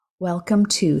Welcome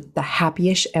to the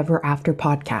Happy-ish Ever After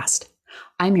podcast.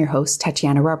 I'm your host,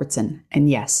 Tatiana Robertson, and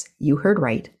yes, you heard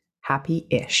right,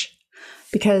 happy-ish.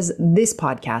 Because this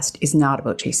podcast is not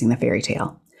about chasing the fairy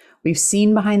tale. We've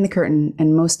seen behind the curtain,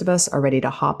 and most of us are ready to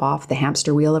hop off the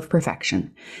hamster wheel of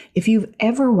perfection. If you've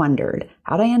ever wondered,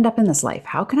 how'd I end up in this life?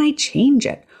 How can I change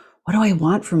it? What do I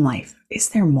want from life? Is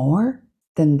there more?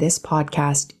 Then this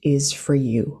podcast is for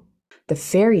you. The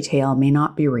fairy tale may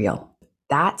not be real.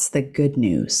 That's the good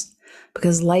news,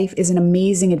 because life is an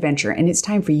amazing adventure and it's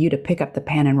time for you to pick up the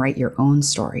pen and write your own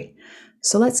story.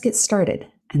 So let's get started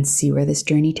and see where this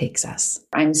journey takes us.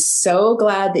 I'm so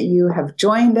glad that you have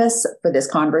joined us for this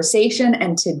conversation.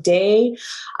 And today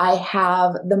I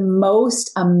have the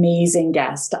most amazing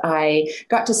guest. I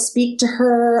got to speak to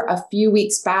her a few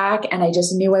weeks back and I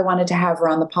just knew I wanted to have her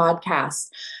on the podcast.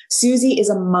 Susie is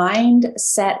a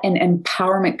mindset and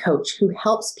empowerment coach who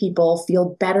helps people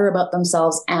feel better about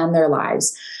themselves and their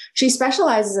lives. She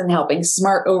specializes in helping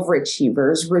smart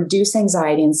overachievers reduce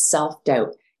anxiety and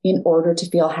self-doubt in order to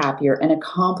feel happier and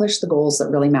accomplish the goals that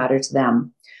really matter to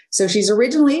them. So she's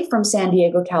originally from San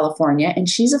Diego, California, and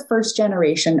she's a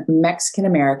first-generation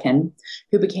Mexican-American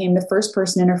who became the first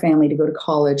person in her family to go to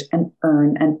college and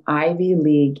earn an Ivy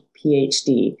League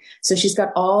PhD. So she's got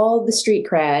all the street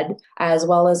cred as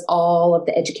well as all of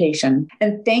the education.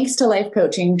 And thanks to life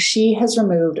coaching, she has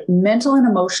removed mental and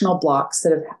emotional blocks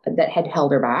that had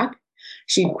held her back.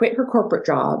 She quit her corporate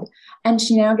job, and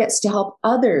she now gets to help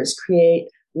others create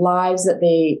lives that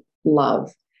they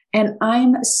love. And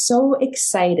I'm so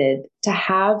excited to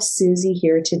have Susie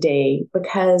here today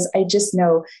because I just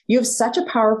know you have such a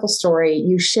powerful story.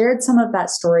 You shared some of that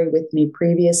story with me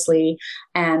previously,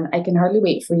 and I can hardly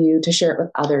wait for you to share it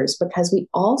with others because we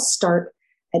all start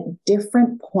at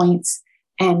different points,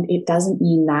 and it doesn't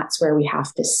mean that's where we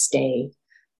have to stay,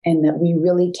 and that we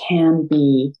really can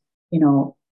be,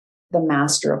 the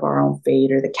master of our own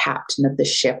fate or the captain of the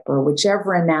ship or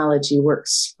whichever analogy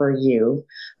works for you.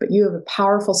 But you have a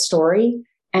powerful story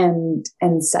and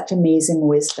such amazing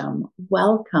wisdom.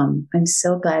 Welcome. I'm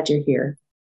so glad you're here.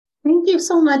 Thank you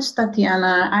so much,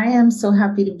 Tatiana. I am so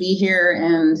happy to be here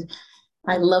and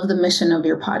I love the mission of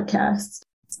your podcast.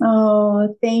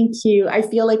 Oh, thank you. I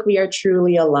feel like we are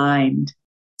truly aligned.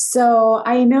 So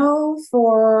I know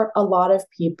for a lot of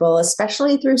people,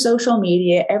 especially through social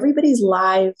media, everybody's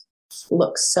life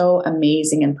looks so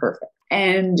amazing and perfect.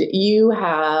 And you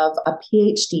have a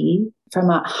PhD from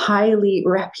a highly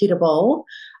reputable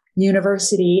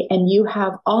university, and you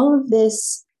have all of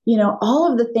this, all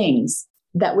of the things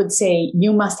that would say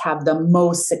you must have the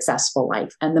most successful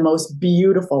life and the most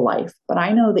beautiful life. But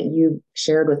I know that you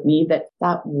shared with me that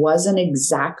that wasn't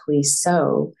exactly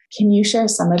so. Can you share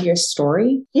some of your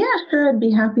story? Yeah, sure. I'd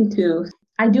be happy to.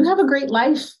 I do have a great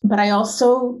life, but I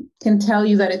also can tell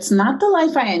you that it's not the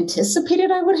life I anticipated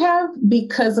I would have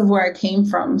because of where I came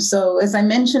from. So as I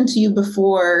mentioned to you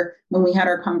before, when we had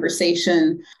our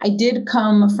conversation, I did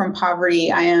come from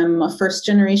poverty. I am a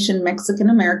first-generation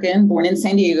Mexican-American born in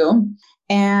San Diego.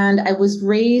 And I was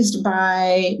raised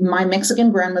by my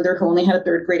Mexican grandmother who only had a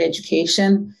third grade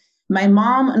education. My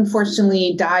mom,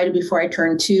 unfortunately, died before I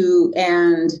turned 2.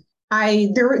 And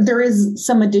there is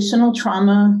some additional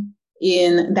trauma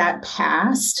in that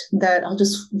past that I'll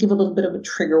just give a little bit of a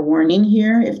trigger warning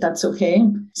here, if that's okay.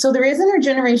 So there is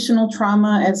intergenerational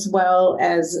trauma as well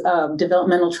as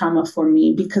developmental trauma for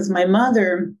me because my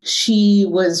mother, she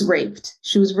was raped.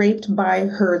 She was raped by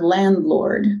her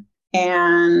landlord.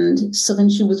 And so then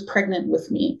she was pregnant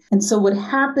with me. And so what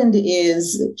happened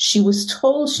is she was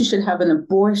told she should have an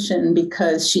abortion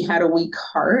because she had a weak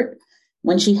heart.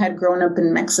 When she had grown up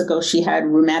in Mexico, she had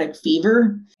rheumatic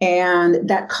fever, and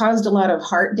that caused a lot of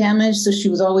heart damage. So she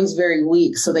was always very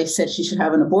weak. So they said she should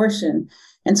have an abortion.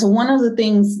 And so one of the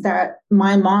things that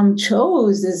my mom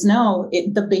chose is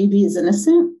the baby is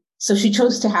innocent. So she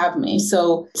chose to have me.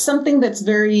 So something that's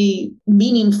very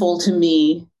meaningful to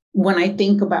me when I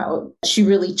think about, she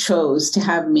really chose to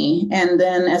have me. And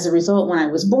then as a result, when I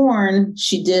was born,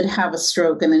 she did have a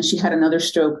stroke, and then she had another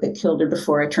stroke that killed her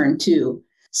before I turned 2.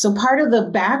 So part of the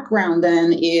background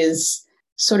then is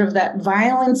sort of that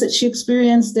violence that she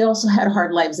experienced. They also had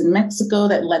hard lives in Mexico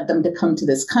that led them to come to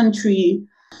this country.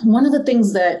 One of the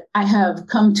things that I have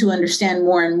come to understand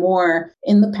more and more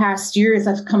in the past years,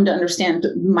 I've come to understand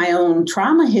my own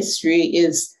trauma history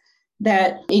is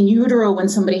that in utero, when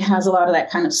somebody has a lot of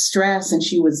that kind of stress and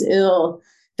she was ill,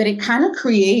 that it kind of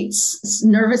creates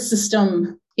nervous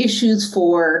system issues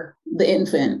for the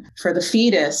infant, for the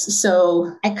fetus.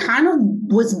 So I kind of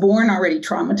was born already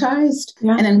traumatized.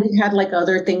 Yeah. And then we had like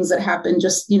other things that happened,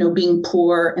 just, being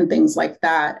poor and things like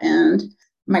that. And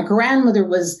my grandmother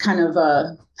was kind of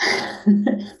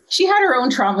she had her own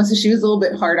trauma, so she was a little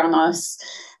bit hard on us.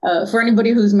 For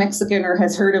anybody who's Mexican or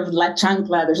has heard of La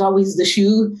Chancla, there's always the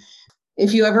shoe.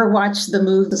 If you ever watch the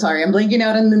movie, sorry, I'm blanking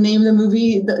out on the name of the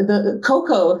movie, the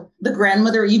Coco, the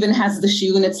grandmother even has the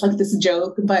shoe, and it's like this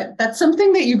joke. But that's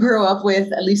something that you grow up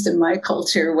with, at least in my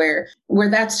culture, where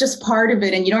that's just part of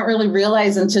it. And you don't really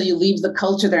realize until you leave the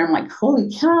culture there. I'm like,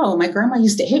 holy cow, my grandma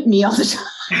used to hit me all the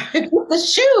time with the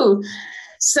shoe.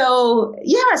 So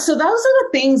yeah, so those are the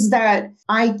things that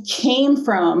I came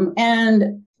from.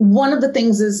 And one of the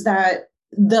things is that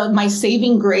my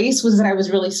saving grace was that I was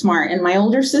really smart. And my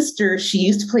older sister, she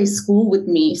used to play school with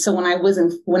me. So when I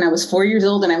was 4 years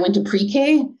old and I went to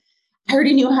pre-K, I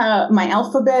already knew how my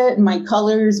alphabet, my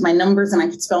colors, my numbers, and I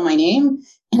could spell my name.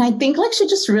 And I think like she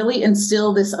just really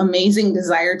instilled this amazing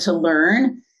desire to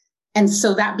learn. And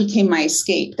so that became my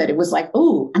escape, that it was like,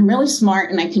 oh, I'm really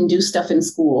smart and I can do stuff in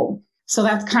school. So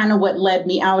that's kind of what led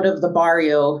me out of the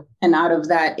barrio and out of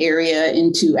that area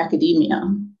into academia.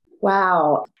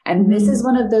 Wow. And this is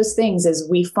one of those things is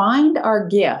we find our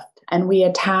gift and we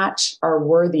attach our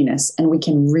worthiness and we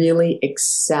can really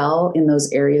excel in those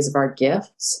areas of our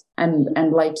gifts. And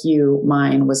like you,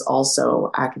 mine was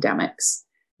also academics,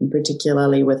 and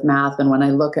particularly with math. And when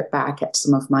I look back at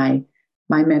some of my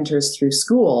mentors through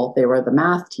school, they were the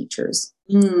math teachers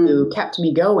who kept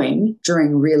me going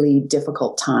during really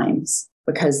difficult times,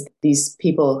 because these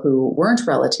people who weren't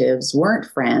relatives, weren't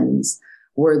friends,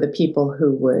 were the people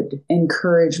who would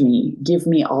encourage me, give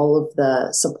me all of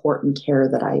the support and care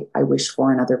that I wish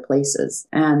for in other places.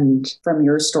 And from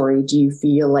your story, do you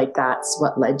feel like that's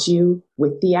what led you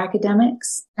with the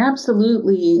academics?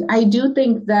 Absolutely. I do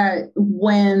think that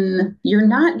when you're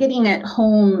not getting at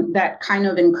home that kind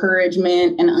of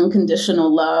encouragement and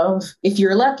unconditional love, if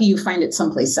you're lucky, you find it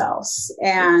someplace else.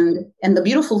 And the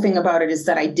beautiful thing about it is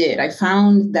that I did. I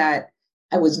found that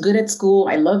I was good at school.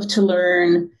 I loved to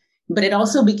learn. But it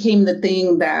also became the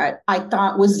thing that I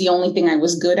thought was the only thing I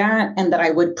was good at and that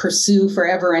I would pursue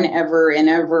forever and ever and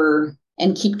ever,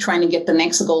 and keep trying to get the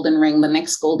next golden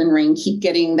ring, keep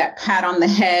getting that pat on the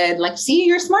head, like, see,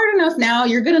 you're smart enough now,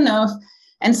 you're good enough.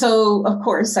 And so, of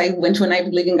course, I went to an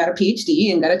Ivy League and got a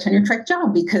PhD and got a tenure track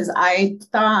job because I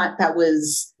thought that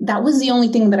was the only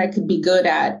thing that I could be good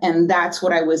at. And that's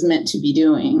what I was meant to be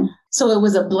doing. So it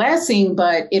was a blessing,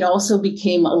 but it also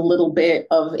became a little bit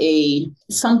of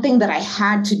something that I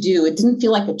had to do. It didn't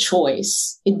feel like a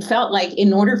choice. It felt like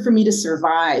in order for me to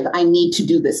survive, I need to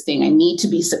do this thing. I need to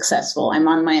be successful. I'm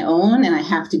on my own and I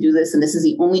have to do this. And this is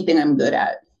the only thing I'm good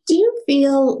at. Do you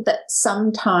feel that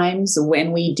sometimes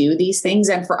when we do these things,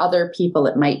 and for other people,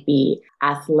 it might be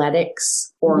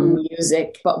athletics or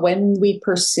music, but when we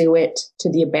pursue it to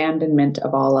the abandonment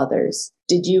of all others,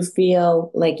 did you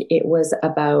feel like it was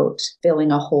about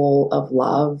filling a hole of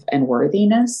love and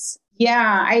worthiness?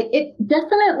 Yeah, it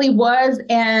definitely was.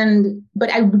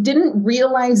 But I didn't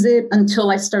realize it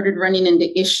until I started running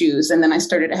into issues. And then I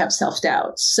started to have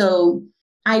self-doubt. So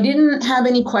I didn't have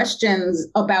any questions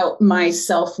about my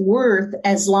self-worth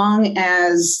as long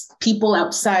as people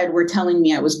outside were telling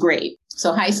me I was great.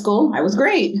 So high school, I was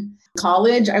great.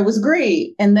 College, I was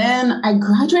great. And then I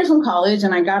graduated from college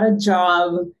and I got a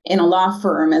job in a law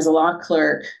firm as a law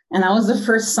clerk. And that was the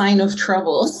first sign of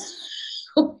trouble.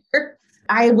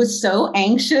 I was so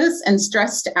anxious and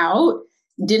stressed out,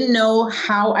 didn't know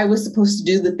how I was supposed to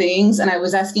do the things. And I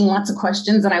was asking lots of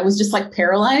questions and I was just like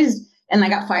paralyzed, and I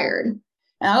got fired. And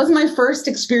that was my first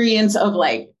experience of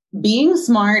like, being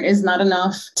smart is not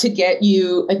enough to get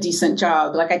you a decent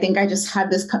job. Like, I think I just had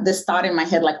this thought in my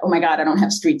head, like, oh my God, I don't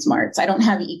have street smarts. I don't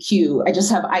have EQ. I just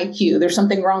have IQ. There's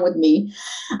something wrong with me.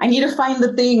 I need to find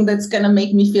the thing that's going to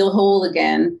make me feel whole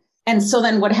again. And so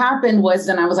then what happened was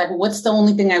then I was like, well, what's the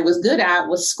only thing I was good at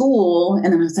was school. And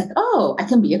then I was like, oh, I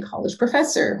can be a college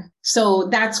professor. So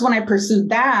that's when I pursued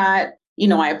that. You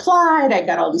know, I applied, I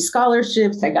got all these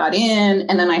scholarships, I got in,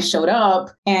 and then I showed up,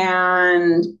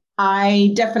 and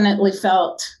I definitely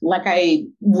felt like I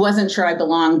wasn't sure I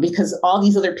belonged because all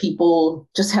these other people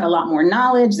just had a lot more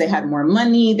knowledge. They had more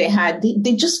money.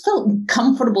 They just felt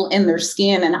comfortable in their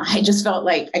skin. And I just felt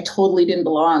like I totally didn't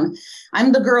belong.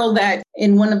 I'm the girl that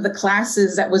in one of the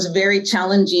classes that was very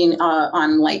challenging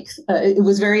it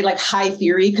was very like high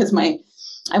theory because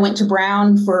I went to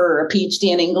Brown for a PhD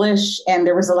in English, and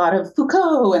there was a lot of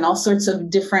Foucault and all sorts of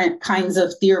different kinds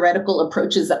of theoretical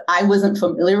approaches that I wasn't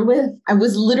familiar with. I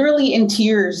was literally in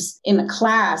tears in a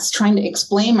class trying to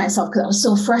explain myself because I was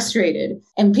so frustrated.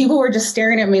 And people were just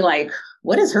staring at me like,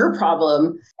 what is her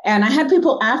problem? And I had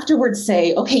people afterwards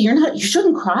say, okay, you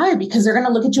shouldn't cry because they're going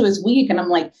to look at you as weak. And I'm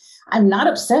like, I'm not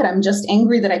upset. I'm just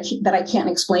angry that I can't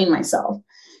explain myself.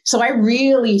 So I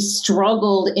really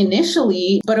struggled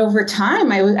initially, but over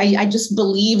time, I just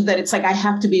believed that it's like, I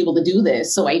have to be able to do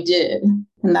this. So I did.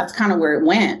 And that's kind of where it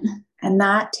went. And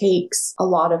that takes a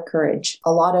lot of courage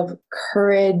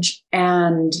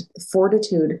and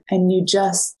fortitude. And you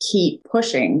just keep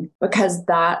pushing because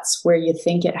that's where you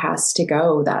think it has to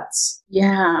go. That's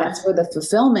where the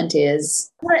fulfillment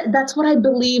is. That's what I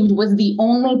believed was the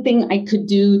only thing I could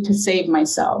do to save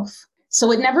myself.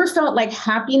 So it never felt like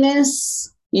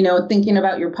happiness, thinking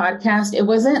about your podcast. It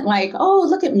wasn't like, oh,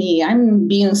 look at me, I'm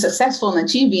being successful and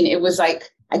achieving. It was like,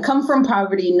 I come from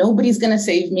poverty. Nobody's going to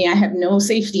save me. I have no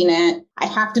safety net. I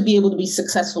have to be able to be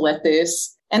successful at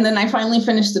this. And then I finally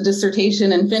finished the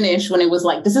dissertation and finished when it was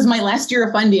like, this is my last year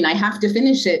of funding. I have to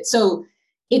finish it. So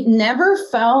it never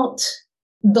felt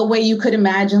the way you could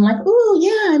imagine, like, oh,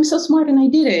 yeah, I'm so smart and I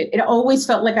did it. It always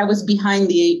felt like I was behind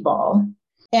the 8 ball.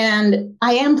 And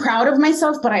I am proud of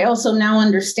myself, but I also now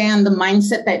understand the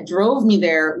mindset that drove me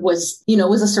there was,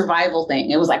 was a survival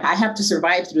thing. It was like, I have to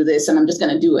survive through this and I'm just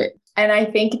going to do it. And I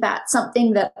think that's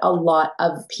something that a lot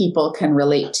of people can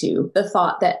relate to. The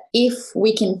thought that if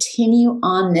we continue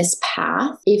on this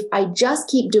path, if I just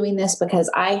keep doing this because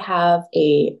I have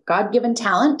a God-given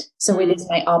talent, so it is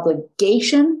my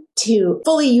obligation to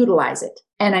fully utilize it.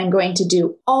 And I'm going to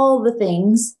do all the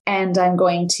things and I'm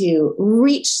going to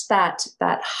reach that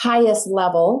highest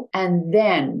level and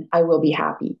then I will be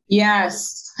happy.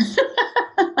 Yes.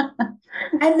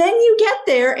 And then you get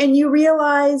there and you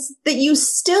realize that you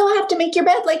still have to make your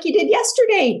bed like you did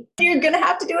yesterday. You're going to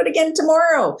have to do it again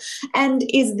tomorrow. And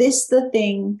is this the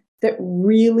thing that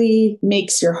really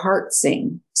makes your heart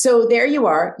sing? So there you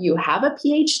are. You have a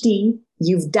PhD.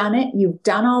 You've done it. You've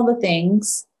done all the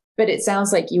things. But it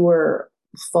sounds like you were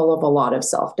full of a lot of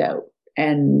self-doubt.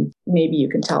 And maybe you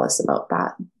can tell us about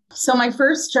that. So my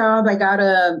first job, I got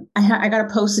a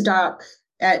postdoc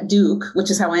at Duke,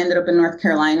 which is how I ended up in North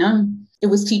Carolina. It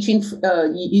was teaching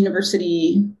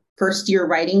university first year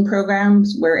writing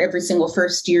programs where every single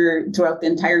first year throughout the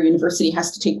entire university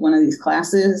has to take one of these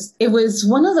classes. It was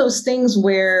one of those things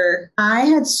where I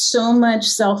had so much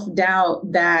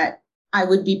self-doubt that I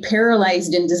would be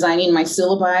paralyzed in designing my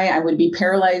syllabi. I would be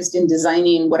paralyzed in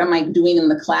designing what am I doing in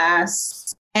the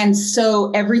class. And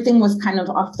so everything was kind of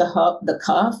off the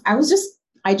cuff.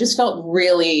 I just felt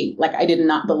really like I did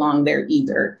not belong there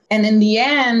either. And in the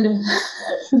end,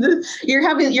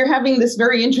 you're having this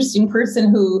very interesting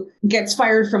person who gets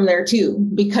fired from there too,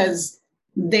 because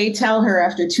they tell her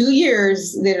after 2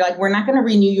 years, they're like, we're not going to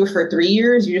renew you for 3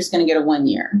 years. You're just going to get a 1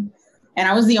 year. And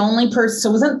I was the only person. So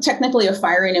it wasn't technically a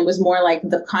firing. It was more like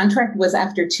the contract was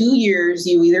after 2 years,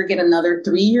 you either get another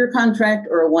 3-year contract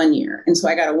or a 1 year. And so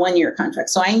I got a 1-year contract.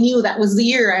 So I knew that was the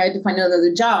year I had to find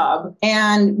another job.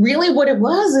 And really what it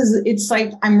was is it's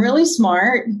like, I'm really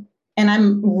smart and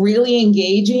I'm really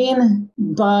engaging,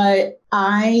 but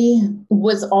I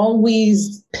was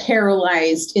always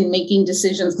paralyzed in making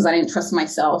decisions because I didn't trust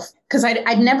myself. Because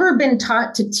I'd never been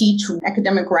taught to teach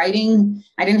academic writing.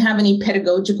 I didn't have any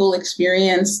pedagogical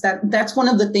experience. That's one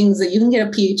of the things that you can get a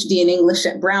PhD in English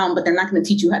at Brown, but they're not going to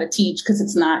teach you how to teach because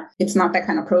it's not that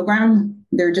kind of program.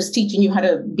 They're just teaching you how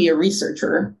to be a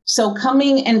researcher. So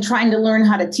coming and trying to learn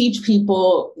how to teach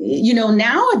people,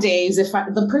 nowadays,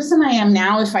 the person I am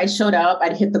now, if I showed up,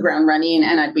 I'd hit the ground running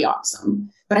and I'd be awesome.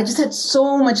 But I just had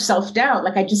so much self-doubt.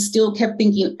 Like I just still kept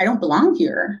thinking, I don't belong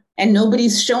here and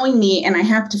nobody's showing me and I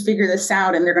have to figure this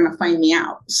out and they're going to find me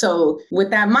out. So with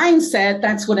that mindset,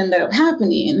 that's what ended up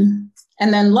happening.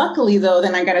 And then luckily though,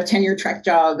 then I got a tenure track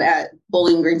job at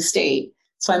Bowling Green State.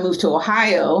 So I moved to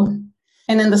Ohio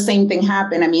and then the same thing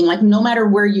happened. I mean, like no matter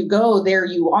where you go, there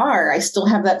you are. I still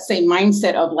have that same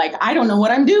mindset of like, I don't know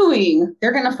what I'm doing.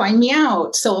 They're going to find me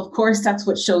out. So of course that's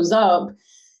what shows up.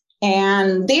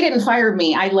 And they didn't fire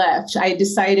me. I left. I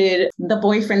decided the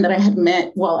boyfriend that I had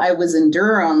met while I was in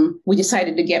Durham, we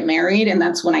decided to get married. And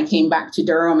that's when I came back to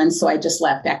Durham. And so I just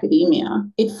left academia.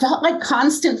 It felt like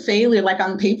constant failure. Like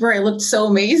on paper, I looked so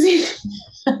amazing.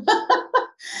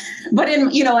 But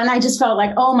and I just felt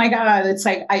like, oh my God, it's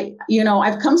like,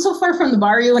 I've come so far from the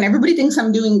barrio and everybody thinks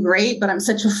I'm doing great, but I'm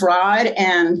such a fraud.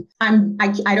 And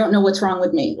I don't know what's wrong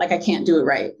with me. Like I can't do it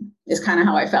right is kind of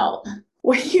how I felt.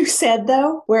 What you said,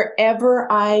 though,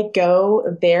 wherever I go,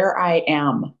 there I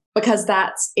am, because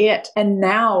that's it. And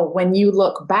now when you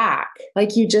look back,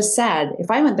 like you just said,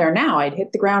 if I went there now, I'd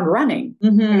hit the ground running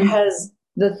because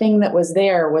the thing that was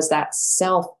there was that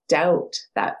self-doubt,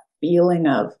 that feeling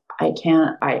of,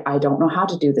 I don't know how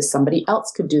to do this. Somebody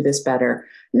else could do this better.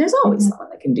 And there's always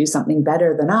someone that can do something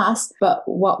better than us. But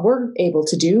what we're able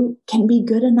to do can be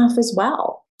good enough as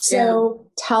well. So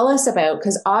tell us about,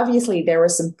 because obviously there were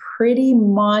some pretty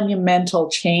monumental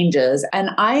changes. And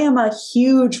I am a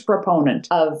huge proponent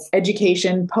of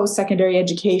education, post-secondary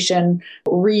education,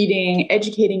 reading,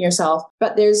 educating yourself.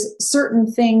 But there's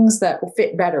certain things that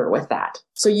fit better with that.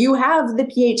 So you have the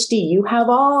PhD, you have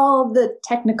all the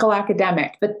technical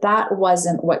academic, but that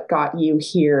wasn't what got you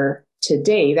here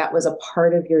today. That was a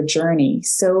part of your journey.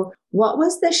 So what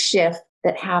was the shift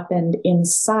that happened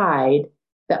inside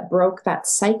that broke that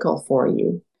cycle for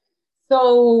you?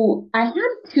 So I had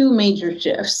two major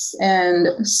shifts.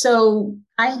 And so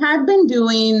I had been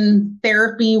doing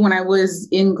therapy when I was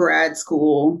in grad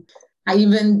school. I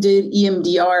even did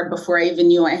EMDR before I even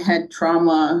knew I had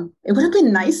trauma. It would have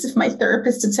been nice if my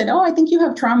therapist had said, "Oh, I think you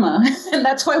have trauma." And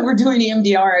that's why we're doing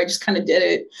EMDR. I just kind of did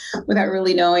it without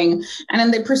really knowing. And then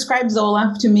they prescribed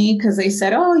Zoloft to me because they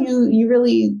said, "Oh,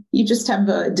 you just have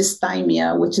a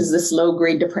dysthymia, which is this low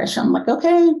grade depression." I'm like,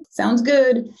 okay, sounds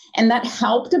good. And that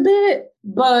helped a bit,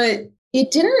 but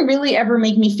it didn't really ever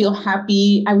make me feel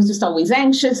happy. I was just always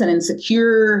anxious and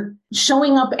insecure,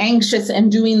 showing up anxious and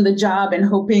doing the job and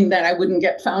hoping that I wouldn't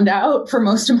get found out for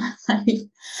most of my life.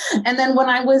 And then when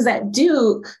I was at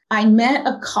Duke, I met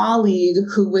a colleague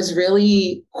who was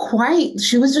really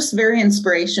she was just very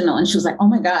inspirational. And she was like, "Oh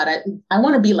my God, I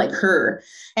want to be like her."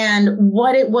 And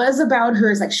what it was about her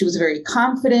is like, she was very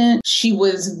confident. She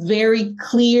was very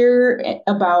clear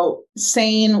about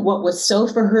saying what was so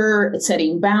for her,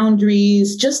 setting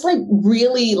boundaries, just like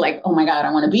really like, "Oh my God,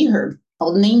 I want to be her."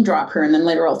 I'll name drop her and then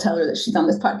later I'll tell her that she's on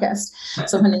this podcast.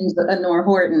 So her name's Honora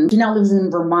Horton. She now lives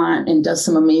in Vermont and does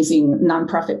some amazing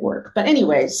nonprofit work. But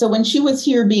anyway, so when she was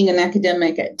here being an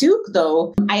academic at Duke,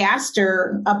 though, I asked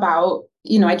her about,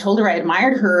 I told her I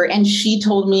admired her, and she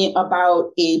told me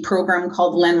about a program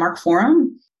called Landmark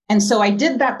Forum. And so I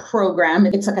did that program.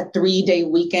 It's like a 3-day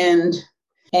weekend.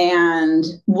 And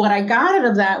what I got out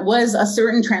of that was a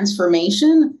certain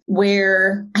transformation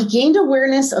where I gained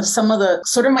awareness of some of the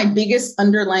sort of my biggest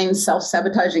underlying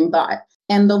self-sabotaging thought.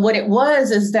 And what it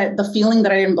was is that the feeling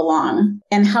that I didn't belong,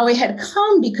 and how it had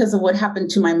come because of what happened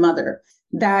to my mother,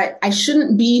 that I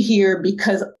shouldn't be here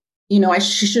because,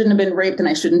 she shouldn't have been raped and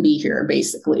I shouldn't be here,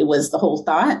 basically, was the whole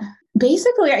thought.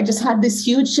 Basically, I just had this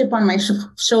huge chip on my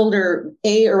shoulder,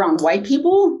 around white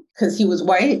people, because he was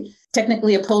white.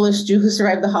 Technically a Polish Jew who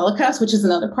survived the Holocaust, which is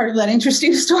another part of that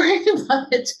interesting story.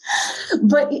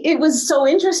 But it was so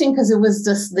interesting because it was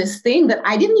just this thing that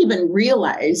I didn't even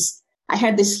realize. I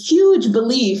had this huge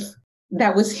belief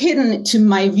that was hidden to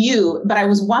my view, but I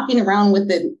was walking around with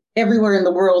it everywhere in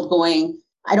the world going,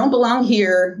 "I don't belong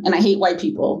here and I hate white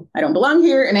people. I don't belong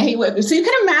here and I hate white people." So you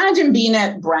can imagine being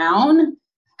at Brown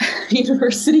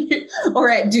University or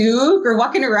at Duke or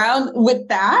walking around with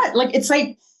that. Like, it's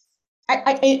like,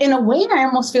 I, in a way, I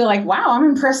almost feel like, wow, I'm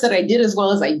impressed that I did as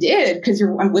well as I did, because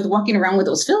you're walking around with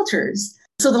those filters.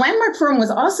 So the Landmark Forum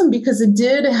was awesome because it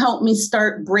did help me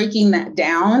start breaking that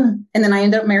down. And then I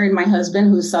ended up marrying my husband,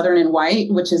 who's Southern and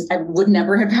white, which would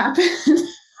never have happened.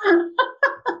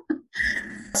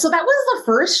 So that was the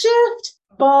first shift.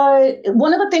 But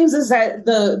one of the things is that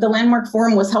the Landmark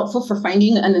Forum was helpful for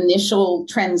finding an initial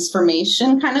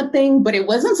transformation kind of thing, but it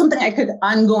wasn't something I could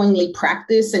ongoingly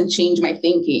practice and change my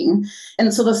thinking.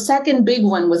 And so the second big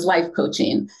one was life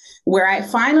coaching, where I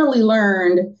finally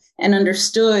learned and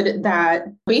understood that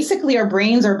basically our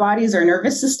brains, our bodies, our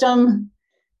nervous system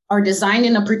are designed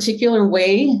in a particular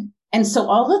way. And so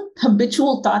all the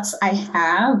habitual thoughts I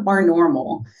have are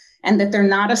normal, and that they're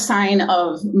not a sign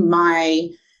of my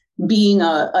being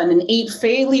an innate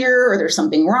failure or there's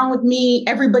something wrong with me.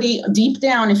 Everybody deep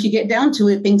down, if you get down to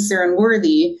it, thinks they're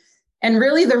unworthy. And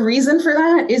really the reason for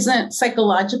that isn't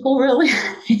psychological, really.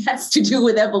 It has to do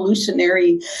with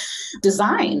evolutionary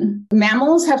design.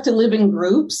 Mammals have to live in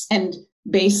groups. And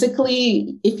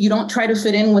basically, if you don't try to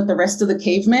fit in with the rest of the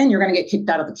cavemen, you're going to get kicked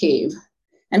out of the cave.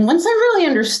 And once I really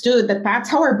understood that that's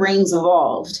how our brains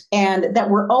evolved, and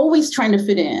that we're always trying to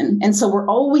fit in, and so we're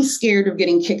always scared of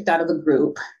getting kicked out of the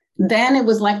group, then it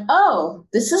was like, oh,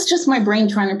 this is just my brain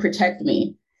trying to protect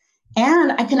me.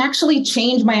 And I can actually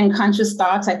change my unconscious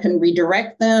thoughts. I can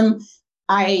redirect them.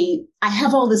 I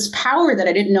have all this power that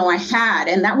I didn't know I had.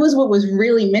 And that was what was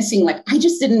really missing. Like, I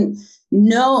just didn't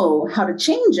know how to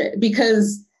change it,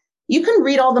 because you can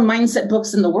read all the mindset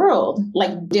books in the world.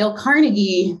 Like Dale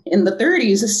Carnegie in the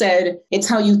 30s said, it's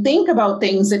how you think about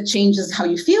things that changes how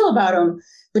you feel about them.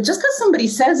 But just because somebody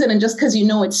says it and just because you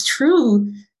know it's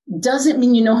true doesn't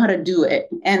mean you know how to do it.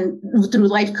 And through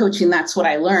life coaching, that's what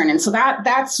I learned. And so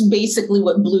that's basically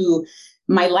what blew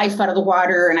my life out of the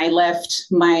water and I left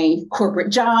my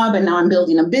corporate job and now I'm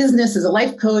building a business as a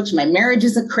life coach. My marriage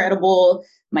is incredible.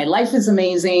 My life is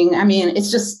amazing. I mean, it's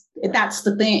just, that's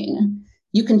the thing.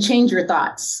 You can change your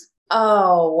thoughts.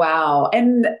 Oh, wow.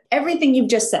 And everything you've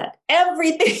just said,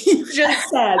 that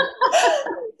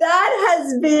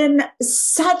has been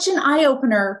such an eye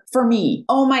opener for me.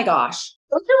 Oh my gosh.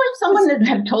 Don't you wish someone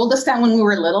had told us that when we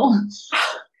were little?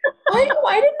 Why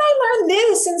didn't I learn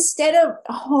this instead of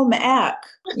home ec?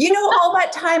 You know, all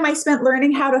that time I spent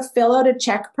learning how to fill out a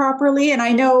check properly. And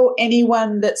I know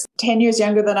anyone that's 10 years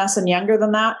younger than us and younger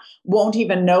than that won't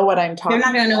even know what I'm talking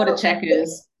about. They're not going to know what a check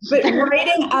is. But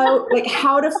writing out like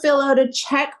how to fill out a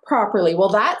check properly, well,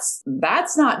 that's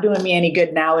not doing me any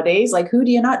good nowadays. Like, who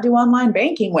do you not do online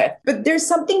banking with? But there's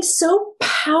something so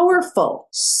powerful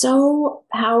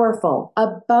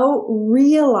about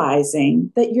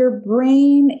realizing that your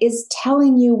brain is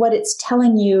telling you what it's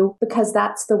telling you because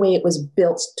that's the way it was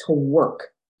built to work.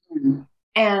 Mm-hmm.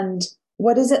 And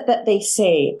what is it that they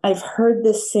say? I've heard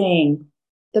this saying.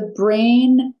 The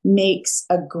brain makes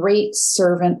a great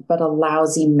servant, but a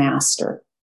lousy master.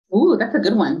 Ooh, that's a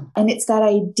good one. And it's that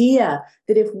idea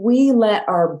that if we let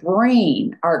our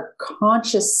brain, our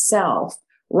conscious self,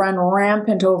 run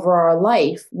rampant over our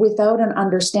life without an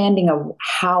understanding of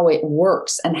how it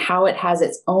works and how it has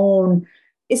its own,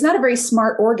 it's not a very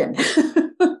smart organ.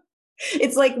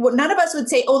 It's like, well, none of us would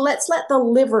say, oh, let's let the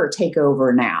liver take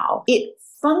over now. It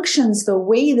functions the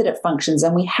way that it functions,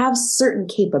 and we have certain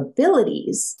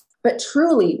capabilities. But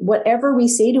truly, whatever we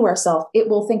say to ourselves, it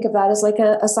will think of that as like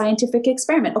a scientific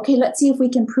experiment. Okay, let's see if we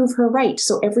can prove her right.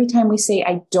 So every time we say,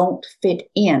 I don't fit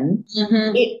in,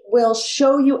 mm-hmm. It will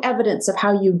show you evidence of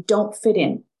how you don't fit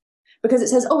in. Because it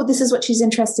says, oh, this is what she's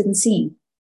interested in seeing.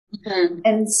 Mm-hmm.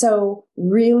 And so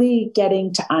really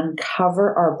getting to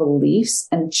uncover our beliefs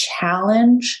and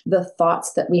challenge the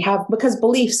thoughts that we have, because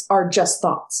beliefs are just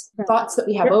thoughts, thoughts that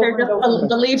we have over and over.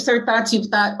 Beliefs are thoughts you've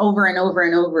thought over and over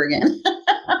and over again.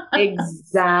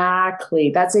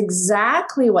 Exactly. That's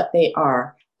exactly what they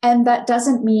are. And that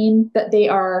doesn't mean that they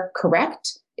are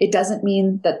correct. It doesn't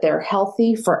mean that they're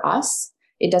healthy for us.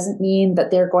 It doesn't mean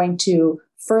that they're going to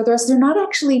further us. They're not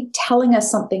actually telling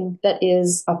us something that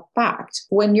is a fact.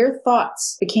 When your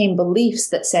thoughts became beliefs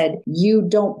that said you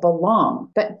don't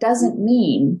belong, that doesn't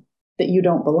mean that you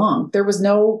don't belong. There was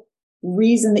no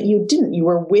reason that you didn't. You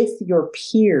were with your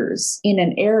peers in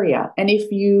an area. And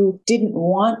if you didn't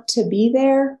want to be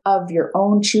there of your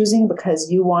own choosing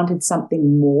because you wanted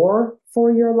something more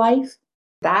for your life,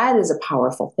 that is a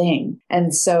powerful thing.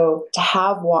 And so to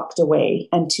have walked away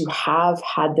and to have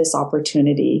had this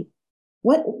opportunity,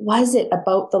 what was it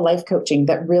about the life coaching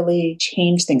that really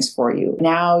changed things for you?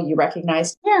 Now you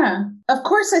recognize? Yeah, of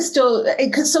course so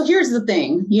here's the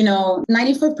thing,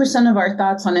 95% of our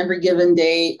thoughts on every given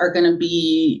day are going to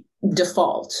be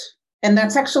default. And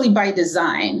that's actually by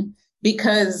design,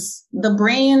 because the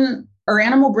brain or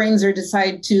animal brains are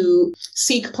designed to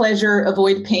seek pleasure,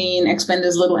 avoid pain, expend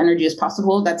as little energy as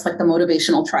possible. That's like the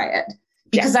motivational triad,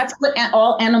 because that's what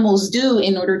all animals do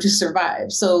in order to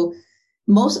survive. So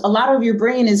a lot of your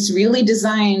brain is really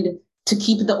designed to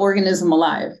keep the organism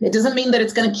alive. It doesn't mean that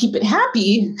it's going to keep it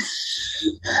happy,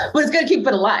 but it's going to keep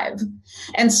it alive.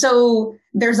 And so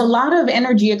there's a lot of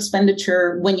energy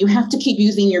expenditure when you have to keep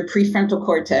using your prefrontal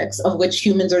cortex, of which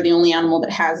humans are the only animal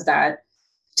that has that,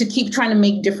 to keep trying to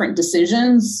make different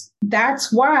decisions.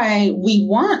 That's why we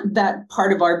want that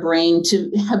part of our brain to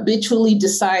habitually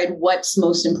decide what's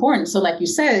most important. So like you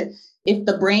said, if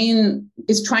the brain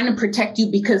is trying to protect you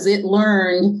because it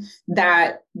learned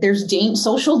that there's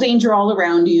social danger all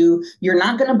around you, you're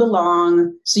not going to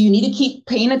belong, so you need to keep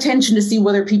paying attention to see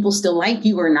whether people still like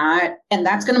you or not, and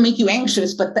that's going to make you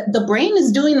anxious. But the brain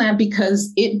is doing that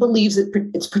because it believes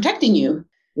it's protecting you.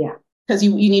 Yeah, because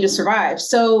you need to survive.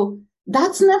 So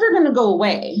that's never going to go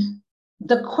away.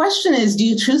 The question is, do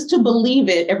you choose to believe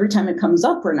it every time it comes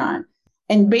up or not?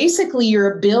 And basically,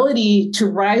 your ability to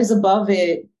rise above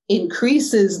it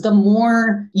increases the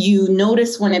more you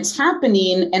notice when it's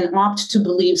happening and opt to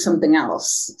believe something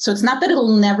else. So it's not that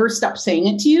it'll never stop saying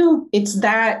it to you. It's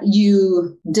that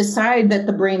you decide that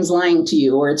the brain's lying to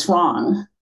you or it's wrong.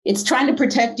 It's trying to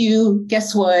protect you.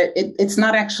 Guess what? It's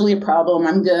not actually a problem.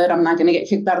 I'm good. I'm not going to get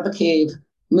kicked out of the cave.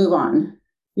 Move on.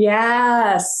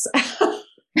 Yes.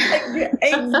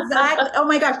 Exactly. Oh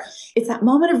my gosh. It's that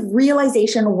moment of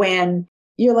realization when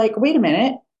you're like, wait a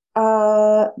minute.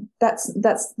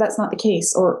 That's not the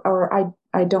case, or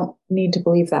I don't need to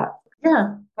believe that.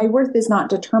 Yeah. My worth is not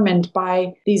determined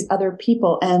by these other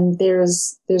people, and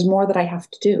there's more that I have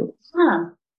to do. Yeah.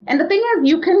 And the thing is,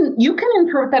 you can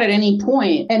interrupt that at any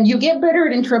point, and you get better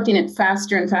at interrupting it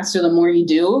faster and faster the more you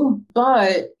do.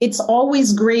 But it's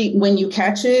always great when you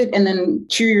catch it and then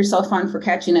cheer yourself on for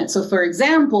catching it. So for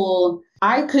example,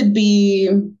 I could be,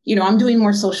 I'm doing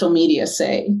more social media,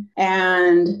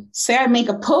 and say I make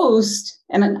a post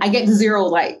and I get 0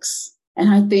 likes. And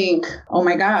I think, oh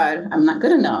my God, I'm not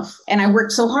good enough. And I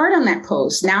worked so hard on that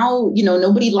post. Now,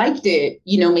 nobody liked it.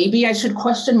 Maybe I should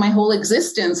question my whole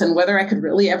existence and whether I could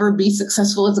really ever be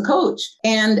successful as a coach.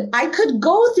 And I could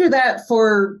go through that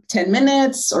for 10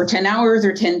 minutes or 10 hours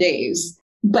or 10 days.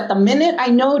 But the minute I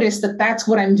notice that that's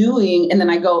what I'm doing, and then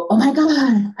I go, oh my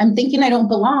God, I'm thinking I don't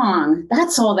belong.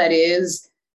 That's all that is.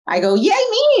 I go, yay,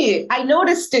 me. I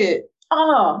noticed it.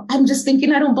 Oh, I'm just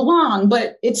thinking I don't belong,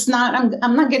 but it's not,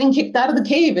 I'm not getting kicked out of the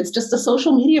cave. It's just a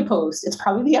social media post. It's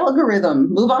probably the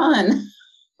algorithm. Move on.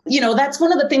 That's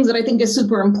one of the things that I think is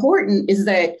super important, is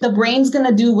that the brain's going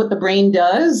to do what the brain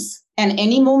does. And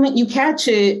any moment you catch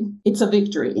it, it's a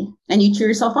victory, and you cheer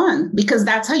yourself on, because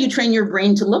that's how you train your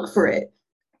brain to look for it.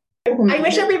 I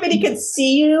wish everybody could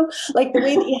see you, like the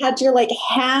way that you had your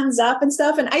hands up and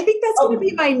stuff. And I think that's going to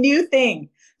be my new thing.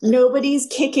 Nobody's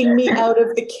kicking me out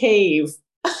of the cave.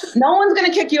 No one's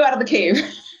going to kick you out of the cave.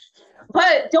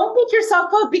 But don't beat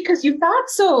yourself up because you thought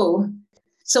so.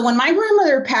 So when my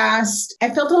grandmother passed,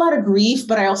 I felt a lot of grief,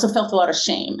 but I also felt a lot of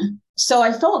shame. So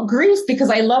I felt grief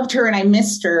because I loved her and I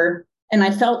missed her. And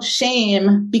I felt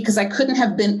shame because I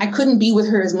couldn't be with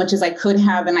her as much as I could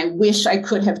have. And I wish I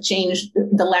could have changed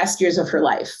the last years of her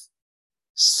life.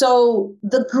 So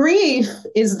the grief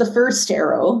is the first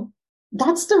arrow.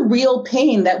 That's the real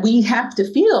pain that we have to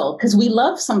feel because we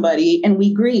love somebody and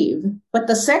we grieve. But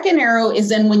the second arrow is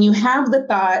then when you have the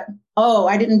thought, oh,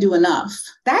 I didn't do enough.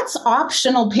 That's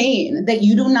optional pain that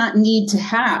you do not need to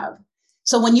have.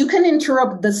 So when you can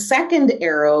interrupt the second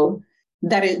arrow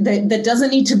that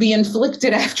doesn't need to be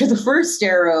inflicted after the first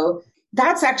arrow,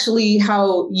 that's actually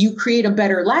how you create a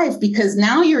better life, because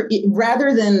now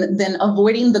rather than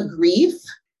avoiding the grief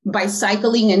by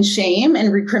cycling in shame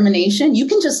and recrimination, you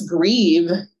can just grieve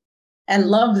and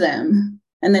love them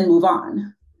and then move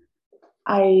on.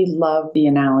 I love the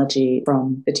analogy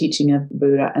from the teaching of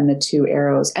Buddha and the 2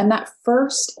 arrows. And that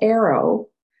first arrow,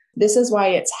 this is why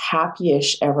it's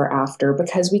happy-ish ever after,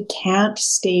 because we can't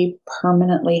stay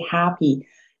permanently happy.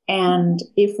 And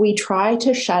if we try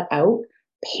to shut out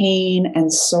pain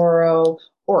and sorrow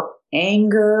or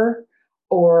anger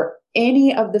or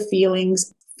any of the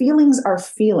feelings are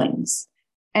feelings,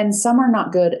 and some are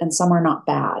not good and some are not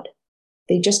bad.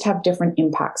 They just have different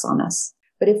impacts on us.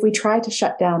 But if we try to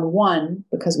shut down one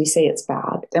because we say it's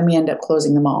bad, then we end up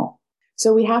closing them all.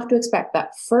 So we have to expect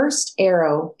that first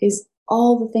arrow is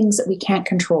all the things that we can't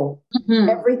control. Mm-hmm.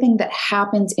 Everything that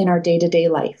happens in our day-to-day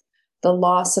life, the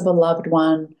loss of a loved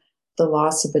one, the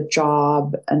loss of a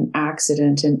job, an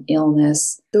accident, an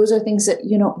illness. Those are things that,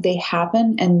 they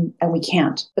happen and we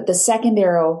can't. But the second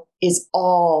arrow is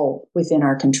all within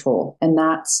our control. And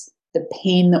that's the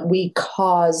pain that we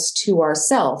cause to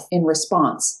ourselves in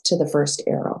response to the first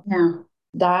arrow. Yeah.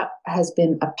 That has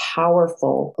been a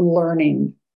powerful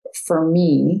learning for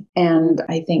me. And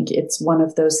I think it's one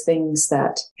of those things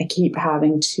that I keep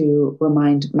having to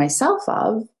remind myself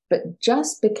of. But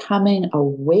just becoming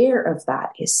aware of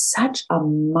that is such a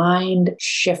mind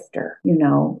shifter,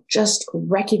 just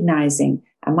recognizing,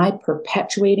 am I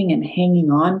perpetuating and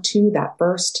hanging on to that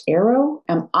first arrow?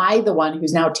 Am I the one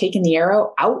who's now taken the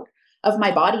arrow out of my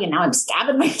body and now I'm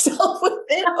stabbing myself with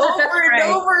it over and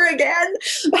over again?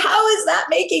 How is that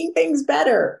making things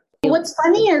better? What's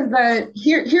funny is that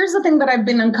here's the thing that I've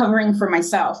been uncovering for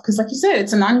myself, because like you said,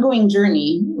 it's an ongoing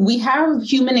journey. We have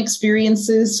human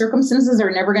experiences. Circumstances are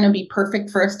never going to be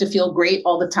perfect for us to feel great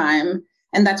all the time.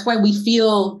 And that's why we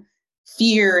feel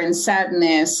fear and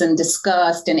sadness and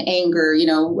disgust and anger.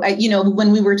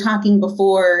 When we were talking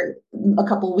before a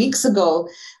couple of weeks ago,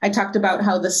 I talked about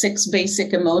how the 6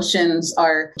 basic emotions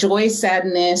are joy,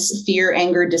 sadness, fear,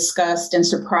 anger, disgust, and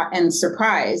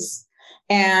surprise.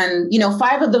 And,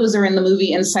 5 of those are in the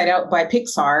movie Inside Out by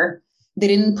Pixar. They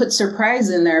didn't put surprise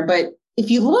in there. But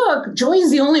if you look, joy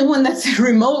is the only one that's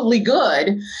remotely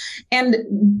good. And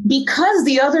because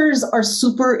the others are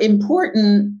super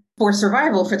important for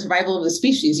survival of the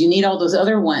species, you need all those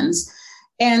other ones.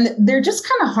 And they're just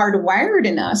kind of hardwired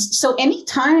in us. So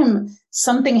anytime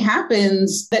something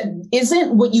happens that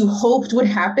isn't what you hoped would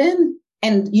happen,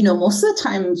 and, most of the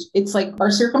time it's like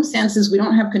our circumstances, we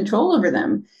don't have control over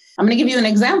them. I'm going to give you an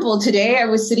example. Today, I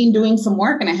was sitting doing some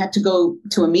work and I had to go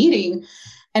to a meeting,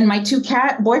 and my 2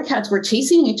 boy cats were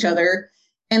chasing each other.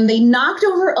 and they knocked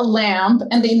over a lamp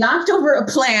and they knocked over a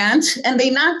plant and they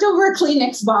knocked over a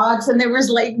Kleenex box and there was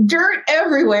like dirt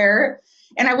everywhere.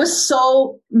 And I was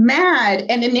so mad.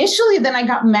 And initially then I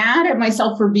got mad at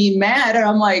myself for being mad. And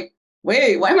I'm like,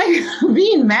 wait, why am I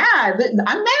being mad?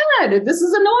 I'm mad. This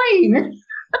is annoying.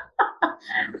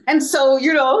 And so,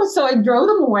 so I drove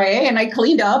them away and I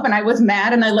cleaned up and I was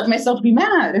mad and I let myself be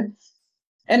mad.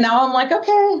 And now I'm like,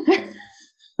 okay.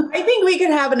 I think we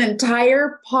could have an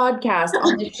entire podcast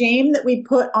on the shame that we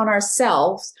put on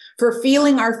ourselves for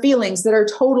feeling our feelings that are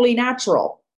totally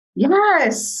natural.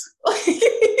 Yes. Yeah.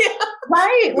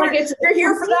 Right. You're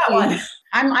here for that one.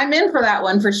 I'm in for that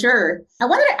one for sure. I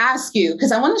wanted to ask you,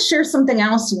 because I want to share something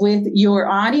else with your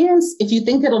audience, if you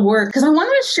think it'll work, because I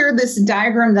wanted to share this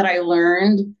diagram that I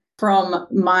learned from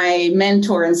my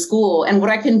mentor in school. And what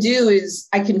I can do is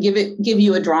I can give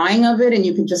you a drawing of it and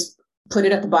you can just put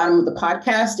it at the bottom of the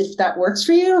podcast if that works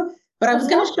for you. But I was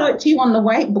going to show it to you on the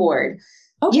whiteboard.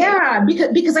 Okay. Yeah,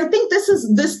 because I think this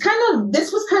was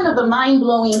kind of the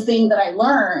mind-blowing thing that I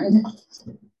learned.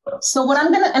 So what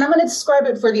I'm going to describe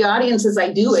it for the audience as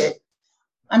I do it.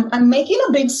 I'm making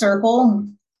a big circle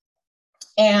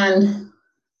and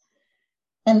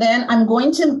then I'm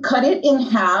going to cut it in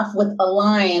half with a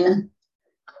line,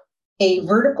 a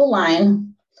vertical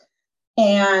line.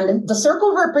 And the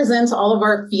circle represents all of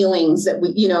our feelings that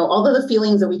all of the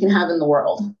feelings that we can have in the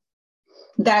world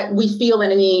that we feel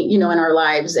in in our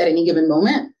lives at any given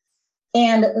moment.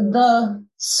 And the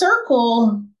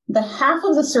circle, the half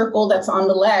of the circle that's on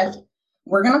the left,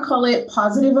 we're going to call it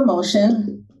positive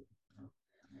emotion,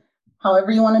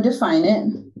 however you want to define it.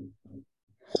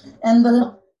 And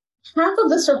the half of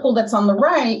the circle that's on the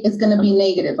right is going to be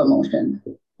negative emotion.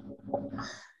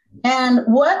 And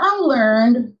what I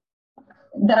learned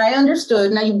that I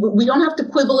understood, now we don't have to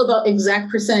quibble about exact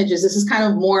percentages. This is kind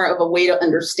of more of a way to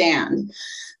understand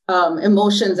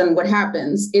emotions and what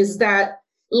happens, is that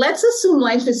let's assume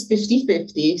life is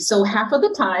 50-50. So half of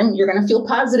the time you're going to feel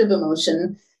positive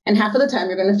emotion and half of the time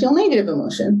you're going to feel negative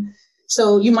emotion.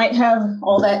 So you might have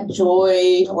all that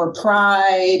joy or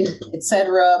pride,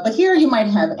 etc. But here you might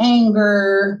have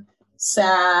anger,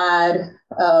 sad,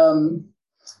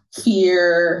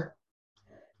 fear,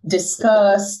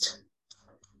 disgust.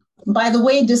 By the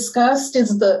way, disgust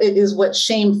is what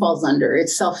shame falls under.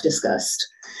 It's self-disgust,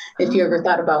 if you ever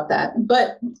thought about that.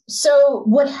 But so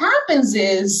what happens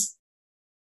is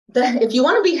that if you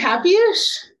want to be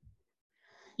happy-ish,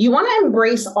 you want to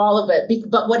embrace all of it.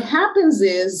 But what happens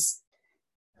is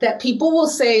that people will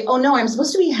say, oh no, I'm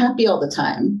supposed to be happy all the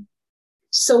time.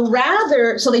 So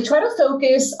they try to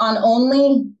focus on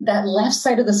only that left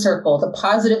side of the circle, the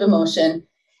positive emotion.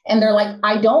 And they're like,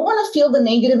 I don't want to feel the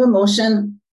negative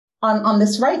emotion on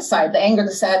this right side, the anger,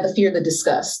 the sad, the fear, the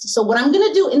disgust. So what I'm going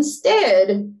to do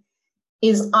instead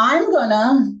is I'm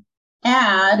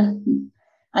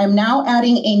now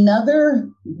adding another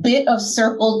bit of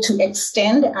circle to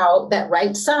extend out that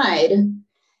right side.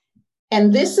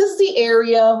 And this is the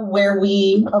area where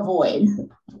we avoid.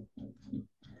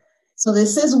 So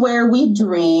this is where we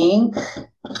drink,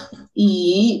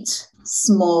 eat,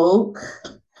 smoke,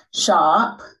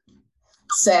 shop,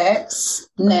 sex,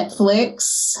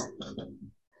 Netflix.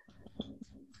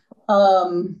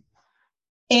 And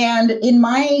in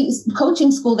my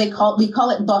coaching school, we call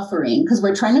it buffering because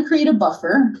we're trying to create a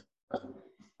buffer.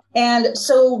 And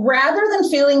so rather than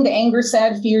feeling the anger,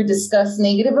 sad, fear, disgust,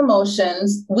 negative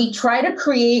emotions, we try to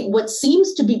create what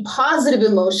seems to be positive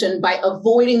emotion by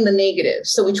avoiding the negative.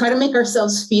 So we try to make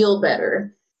ourselves feel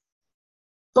better.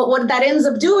 But what that ends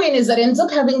up doing is that ends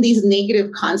up having these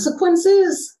negative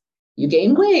consequences. You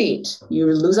gain weight, you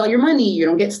lose all your money, you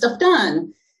don't get stuff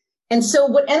done. And so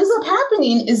what ends up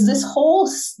happening is this whole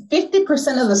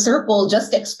 50% of the circle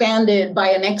just expanded by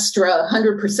an extra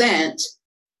 100%.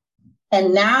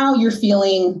 And now you're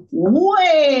feeling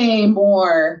way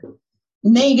more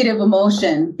negative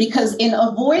emotion because in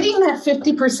avoiding that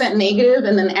 50% negative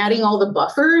and then adding all the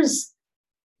buffers,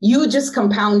 you just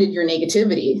compounded your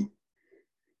negativity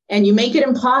and you make it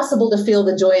impossible to feel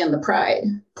the joy and the pride.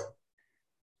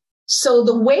 So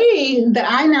the way that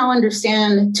I now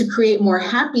understand to create more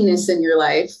happiness in your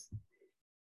life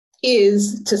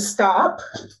is to stop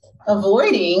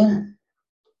avoiding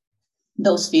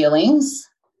those feelings,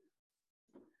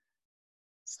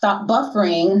 stop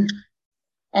buffering,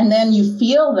 and then you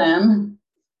feel them,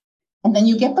 and then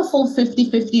you get the full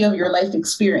 50-50 of your life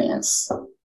experience.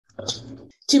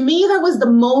 To me, that was the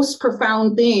most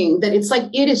profound thing, that it's like,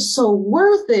 it is so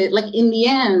worth it, like in the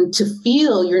end, to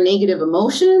feel your negative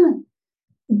emotion,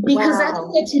 because that's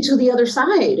what gets you to the other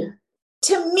side.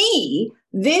 To me,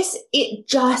 it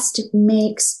just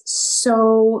makes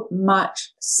so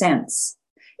much sense.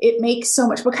 It makes so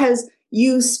much, because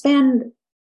you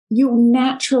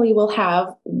naturally will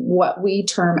have what we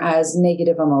term as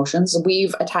negative emotions.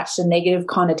 We've attached a negative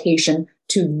connotation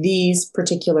to these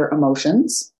particular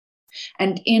emotions.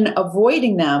 And in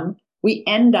avoiding them, we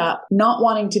end up not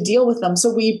wanting to deal with them.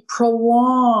 So we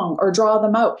prolong or draw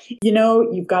them out.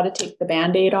 You've got to take the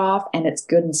Band-Aid off and it's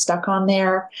good and stuck on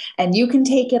there. And you can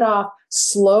take it off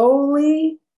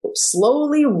slowly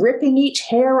ripping each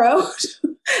hair out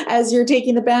as you're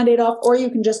taking the Band-Aid off, or you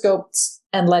can just go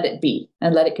and let it be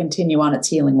and let it continue on its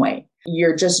healing way.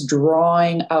 You're just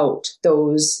drawing out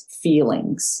those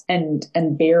feelings and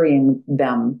burying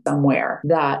them somewhere.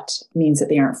 That means that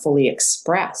they aren't fully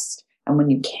expressed. And when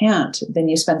you can't, then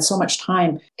you spend so much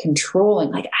time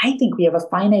controlling. Like, I think we have a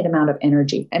finite amount of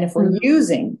energy. And if we're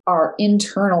using our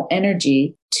internal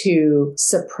energy to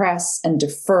suppress and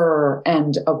defer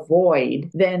and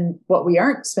avoid, then what we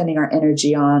aren't spending our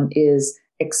energy on is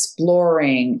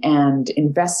exploring and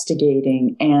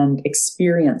investigating and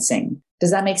experiencing.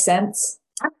 Does that make sense?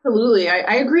 Absolutely.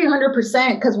 I agree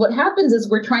 100%, because what happens is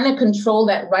we're trying to control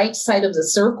that right side of the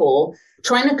circle,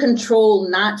 trying to control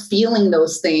not feeling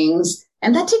those things.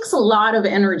 And that takes a lot of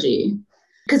energy,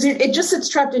 because it just sits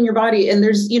trapped in your body. And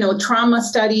there's, trauma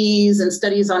studies and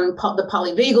studies on the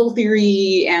polyvagal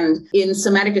theory and in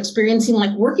somatic experiencing,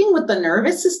 like working with the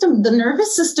nervous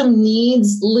system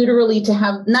needs literally to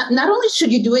have, not only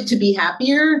should you do it to be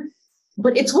happier,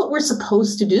 but it's what we're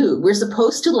supposed to do. We're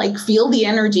supposed to feel the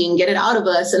energy and get it out of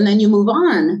us, and then you move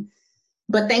on.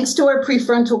 But thanks to our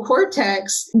prefrontal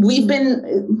cortex,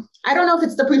 I don't know if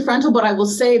it's the prefrontal, but I will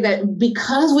say that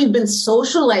because we've been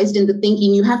socialized into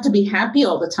thinking you have to be happy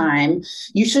all the time,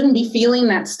 you shouldn't be feeling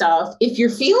that stuff. If you're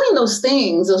feeling those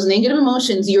things, those negative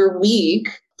emotions, you're weak.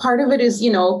 Part of it is,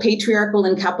 patriarchal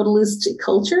and capitalist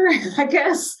culture, I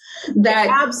guess. That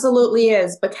it absolutely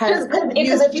is, because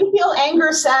if you feel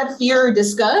anger, sad, fear, or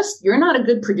disgust, you're not a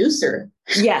good producer.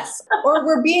 Yes. Or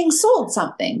we're being sold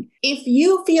something. If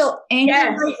you feel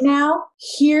angry right now,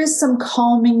 here's some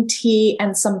calming tea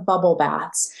and some bubble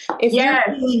baths. If you're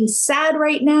feeling sad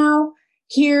right now,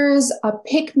 here's a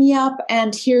pick-me-up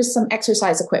and here's some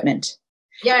exercise equipment.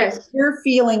 Yes. If you're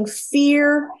feeling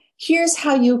fear, here's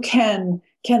how you can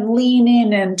lean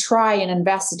in and try and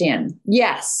invest in.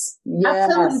 Yes.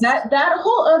 Absolutely. That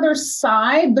whole other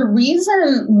side, the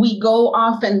reason we go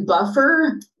off and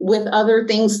buffer with other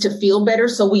things to feel better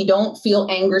so we don't feel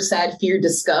anger, sad, fear,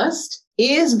 disgust,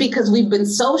 is because we've been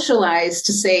socialized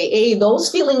to say, hey, those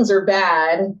feelings are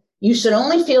bad. You should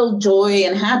only feel joy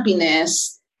and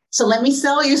happiness. So let me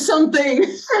sell you something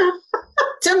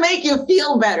to make you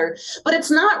feel better. But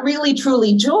it's not really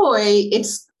truly joy.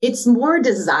 It's more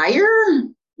desire,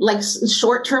 like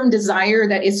short-term desire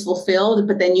that is fulfilled,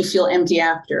 but then you feel empty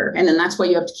after. And then that's why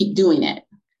you have to keep doing it.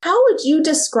 How would you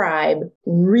describe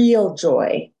real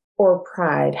joy or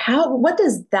pride? What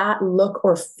does that look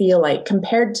or feel like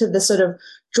compared to the sort of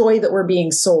joy that we're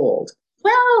being sold?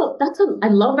 Well, I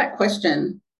love that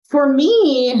question. For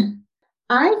me,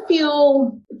 I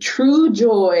feel true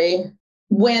joy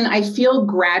when I feel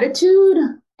gratitude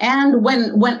and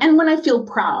when I feel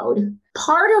proud.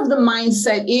 Part of the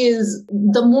mindset is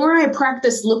the more I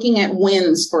practice looking at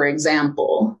wins, for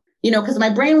example, because my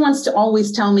brain wants to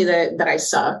always tell me that I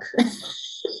suck.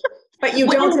 But you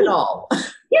don't at all.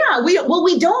 Yeah,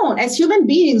 we don't. As human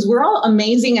beings, we're all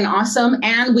amazing and awesome.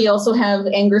 And we also have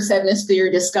anger, sadness,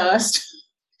 fear, disgust,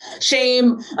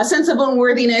 shame, a sense of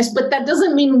unworthiness. But that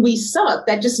doesn't mean we suck.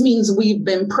 That just means we've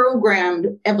been programmed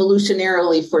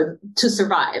evolutionarily to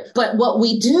survive. But what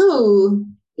we do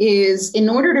is, in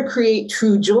order to create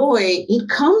true joy, it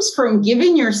comes from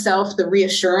giving yourself the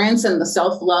reassurance and the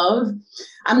self-love.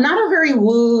 I'm not a very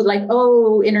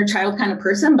woo, inner child kind of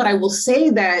person, but I will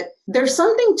say that there's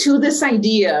something to this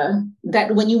idea that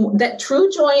that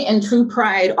true joy and true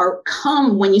pride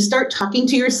come when you start talking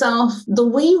to yourself the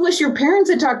way you wish your parents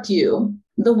had talked to you,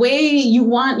 the way you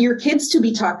want your kids to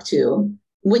be talked to.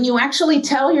 When you actually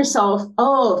tell yourself,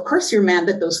 oh, of course you're mad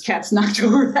that those cats knocked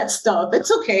over that stuff.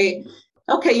 It's okay.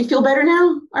 Okay, you feel better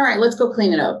now? All right, let's go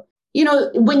clean it up.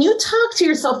 When you talk to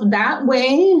yourself that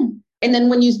way, and then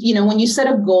when you set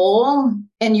a goal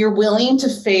and you're willing to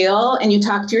fail and you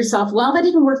talk to yourself, well, that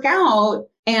didn't work out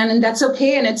and that's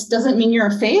okay. And it doesn't mean you're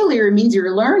a failure. It means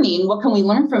you're learning. What can we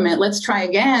learn from it? Let's try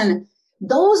again.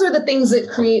 Those are the things that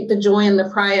create the joy and the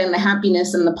pride and the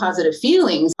happiness and the positive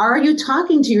feelings. Are you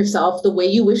talking to yourself the way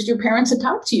you wished your parents had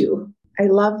talked to you? I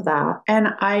love that. And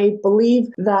I believe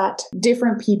that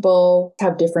different people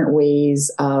have different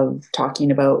ways of talking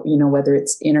about, whether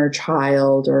it's inner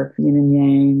child or yin and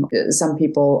yang. Some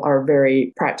people are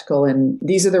very practical and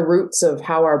these are the roots of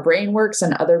how our brain works,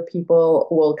 and other people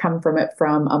will come from it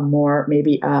from a more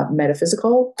maybe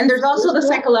metaphysical. And there's also the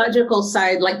psychological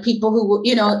side, like people who,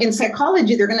 in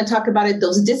psychology, they're going to talk about it,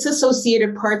 those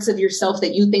disassociated parts of yourself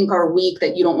that you think are weak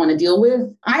that you don't want to deal with.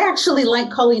 I actually like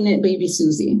calling it baby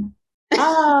Susie.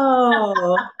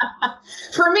 Oh,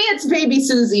 for me, it's baby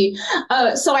Susie.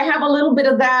 So I have a little bit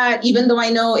of that, even though I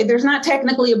know there's not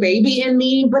technically a baby in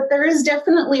me, but there is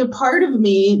definitely a part of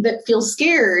me that feels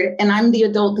scared, and I'm the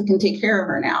adult that can take care of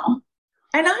her now.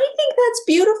 And I think that's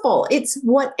beautiful. It's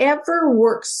whatever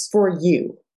works for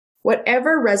you,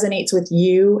 whatever resonates with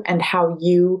you and how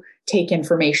you take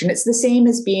information. It's the same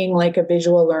as being like a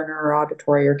visual learner or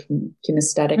auditory or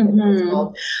kinesthetic. It's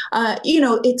called.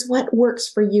 It's what works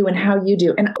for you and how you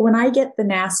do. And when I get the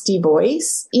nasty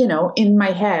voice, in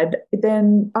my head,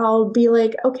 then I'll be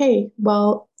like, okay,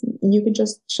 well, you can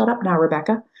just shut up now,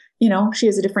 Rebecca. She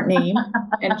has a different name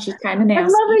and she's kind of nasty. I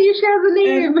love that you share the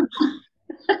name.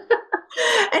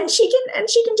 And she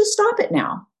can just stop it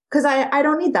now. Because I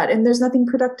don't need that. And there's nothing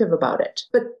productive about it.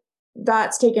 But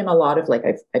that's taken a lot of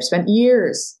I've spent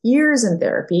years in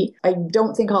therapy. I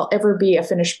don't think I'll ever be a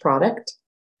finished product.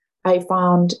 I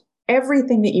found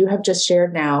everything that you have just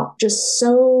shared now just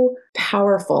so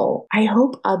powerful. I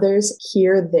hope others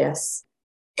hear this.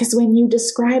 Because when you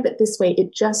describe it this way,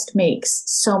 it just makes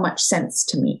so much sense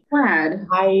to me. Glad.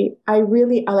 I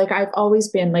really, I've always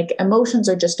been emotions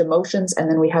are just emotions. And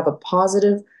then we have a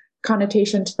positive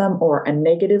connotation to them or a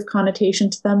negative connotation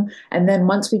to them. And then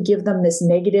once we give them this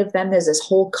negative, then there's this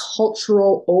whole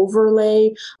cultural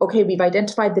overlay. Okay, we've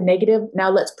identified the negative.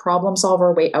 Now let's problem solve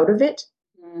our way out of it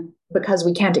because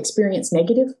we can't experience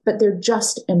negative, but they're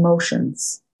just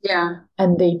emotions. Yeah.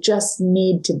 And they just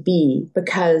need to be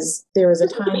because there is a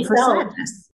time for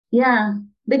sadness. Yeah.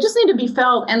 They just need to be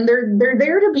felt. And they're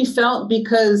there to be felt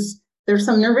because there's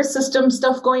some nervous system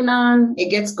stuff going on.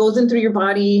 It goes in through your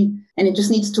body and it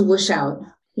just needs to whoosh out.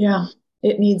 Yeah,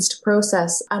 it needs to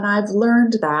process. And I've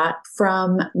learned that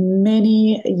from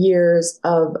many years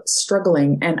of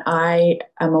struggling. And I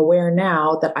am aware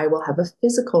now that I will have a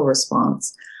physical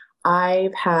response.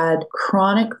 I've had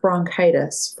chronic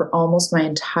bronchitis for almost my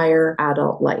entire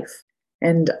adult life.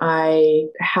 And I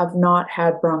have not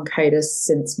had bronchitis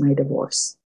since my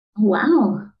divorce.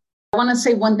 Wow. I want to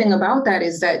say one thing about that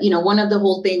is that, one of the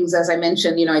whole things, as I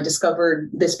mentioned, I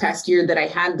discovered this past year that I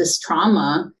had this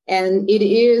trauma, and it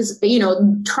is,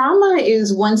 trauma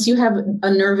is once you have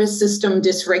a nervous system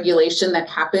dysregulation that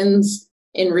happens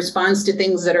in response to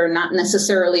things that are not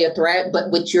necessarily a threat,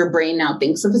 but which your brain now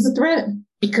thinks of as a threat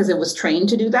because it was trained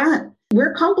to do that.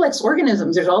 We're complex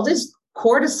organisms. There's all this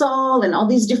cortisol and all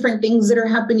these different things that are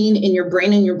happening in your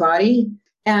brain and your body.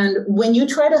 And when you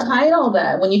try to hide all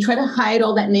that, when you try to hide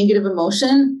all that negative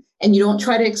emotion and you don't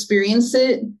try to experience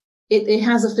it, it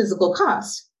has a physical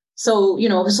cost. So,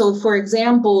 so for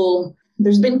example,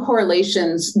 there's been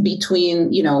correlations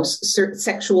between,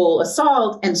 sexual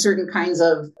assault and certain kinds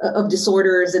of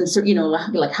disorders and,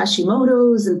 like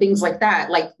Hashimoto's and things like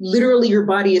that. Like literally your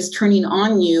body is turning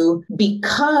on you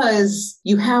because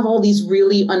you have all these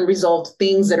really unresolved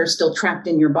things that are still trapped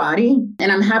in your body.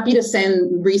 And I'm happy to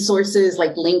send resources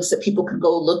like links that people could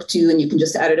go look to, and you can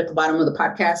just add it at the bottom of the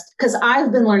podcast. Because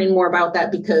I've been learning more about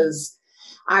that because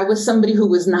I was somebody who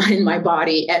was not in my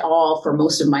body at all for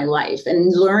most of my life,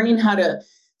 and learning how to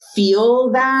feel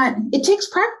that it takes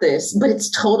practice, but it's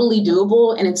totally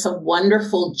doable. And it's a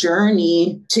wonderful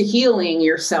journey to healing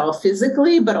yourself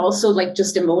physically, but also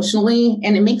just emotionally.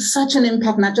 And it makes such an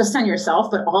impact, not just on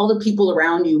yourself, but all the people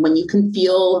around you, when you can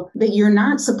feel that you're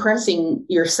not suppressing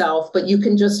yourself, but you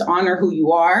can just honor who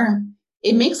you are.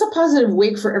 It makes a positive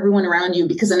wake for everyone around you,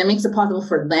 because then it makes it possible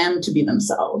for them to be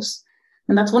themselves.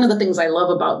 And that's one of the things I love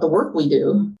about the work we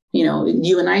do,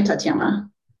 you and I, Tatiana.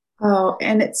 Oh,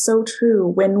 and it's so true.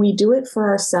 When we do it for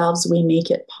ourselves, we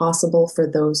make it possible for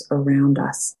those around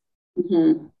us.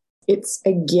 Mm-hmm. It's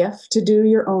a gift to do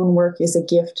your own work, is a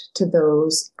gift to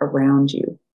those around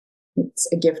you.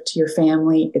 It's a gift to your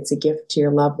family. It's a gift to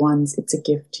your loved ones. It's a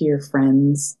gift to your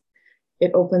friends.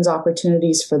 It opens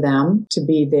opportunities for them to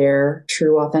be their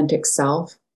true, authentic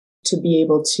self, to be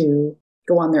able to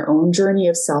go on their own journey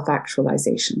of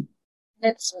self-actualization.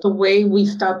 It's the way we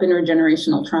stop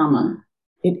intergenerational trauma.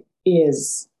 It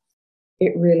is.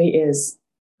 It really is.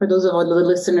 For those of the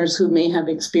listeners who may have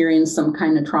experienced some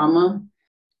kind of trauma,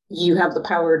 you have the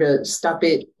power to stop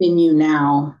it in you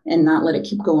now and not let it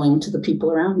keep going to the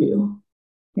people around you.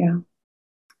 Yeah.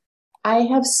 I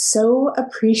have so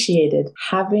appreciated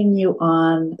having you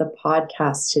on the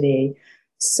podcast today.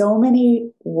 So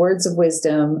many words of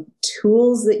wisdom,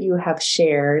 tools that you have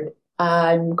shared.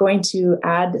 I'm going to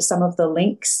add some of the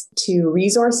links to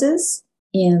resources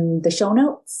in the show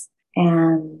notes.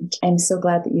 And I'm so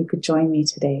glad that you could join me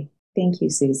today. Thank you,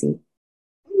 Susie.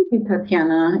 Thank you,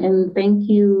 Tatiana. And thank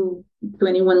you to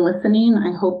anyone listening.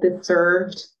 I hope this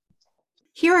served.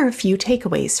 Here are a few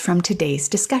takeaways from today's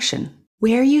discussion.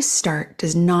 Where you start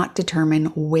does not determine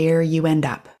where you end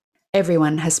up.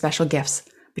 Everyone has special gifts,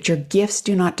 but your gifts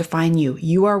do not define you.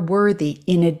 You are worthy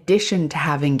in addition to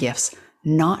having gifts,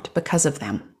 not because of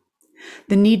them.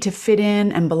 The need to fit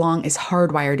in and belong is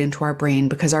hardwired into our brain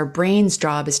because our brain's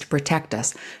job is to protect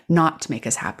us, not to make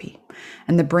us happy.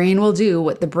 And the brain will do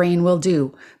what the brain will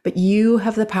do, but you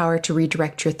have the power to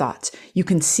redirect your thoughts. You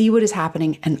can see what is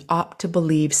happening and opt to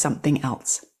believe something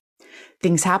else.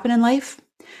 Things happen in life,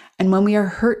 and when we are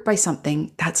hurt by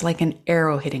something, that's like an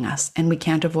arrow hitting us, and we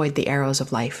can't avoid the arrows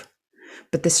of life.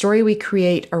 But the story we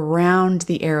create around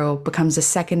the arrow becomes a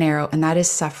second arrow, and that is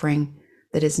suffering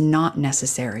that is not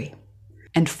necessary.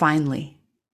 And finally,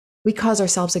 we cause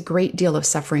ourselves a great deal of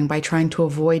suffering by trying to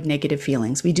avoid negative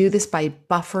feelings. We do this by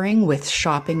buffering with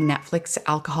shopping, Netflix,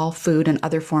 alcohol, food, and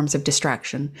other forms of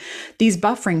distraction. These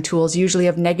buffering tools usually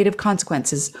have negative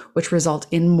consequences, which result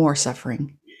in more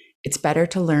suffering. It's better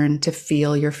to learn to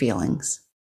feel your feelings.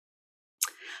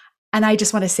 And I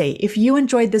just want to say, if you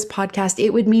enjoyed this podcast, it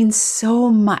would mean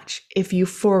so much if you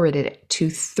forwarded it to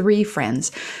 3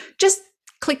 friends. Just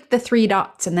click the 3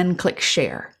 dots and then click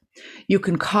share. You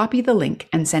can copy the link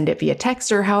and send it via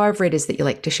text or however it is that you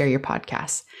like to share your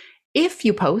podcasts. If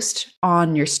you post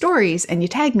on your stories and you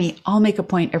tag me, I'll make a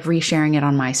point of resharing it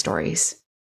on my stories.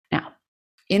 Now,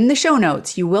 in the show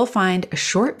notes, you will find a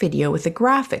short video with a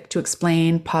graphic to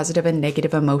explain positive and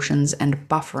negative emotions and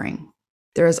buffering.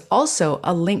 There is also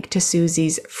a link to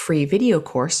Susie's free video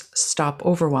course, Stop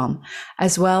Overwhelm,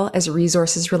 as well as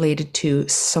resources related to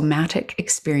somatic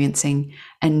experiencing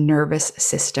and nervous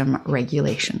system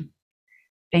regulation.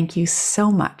 Thank you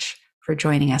so much for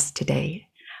joining us today.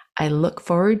 I look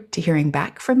forward to hearing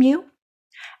back from you.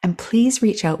 And please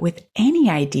reach out with any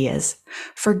ideas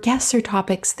for guests or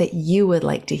topics that you would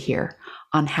like to hear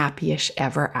on Happy-ish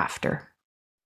Ever After.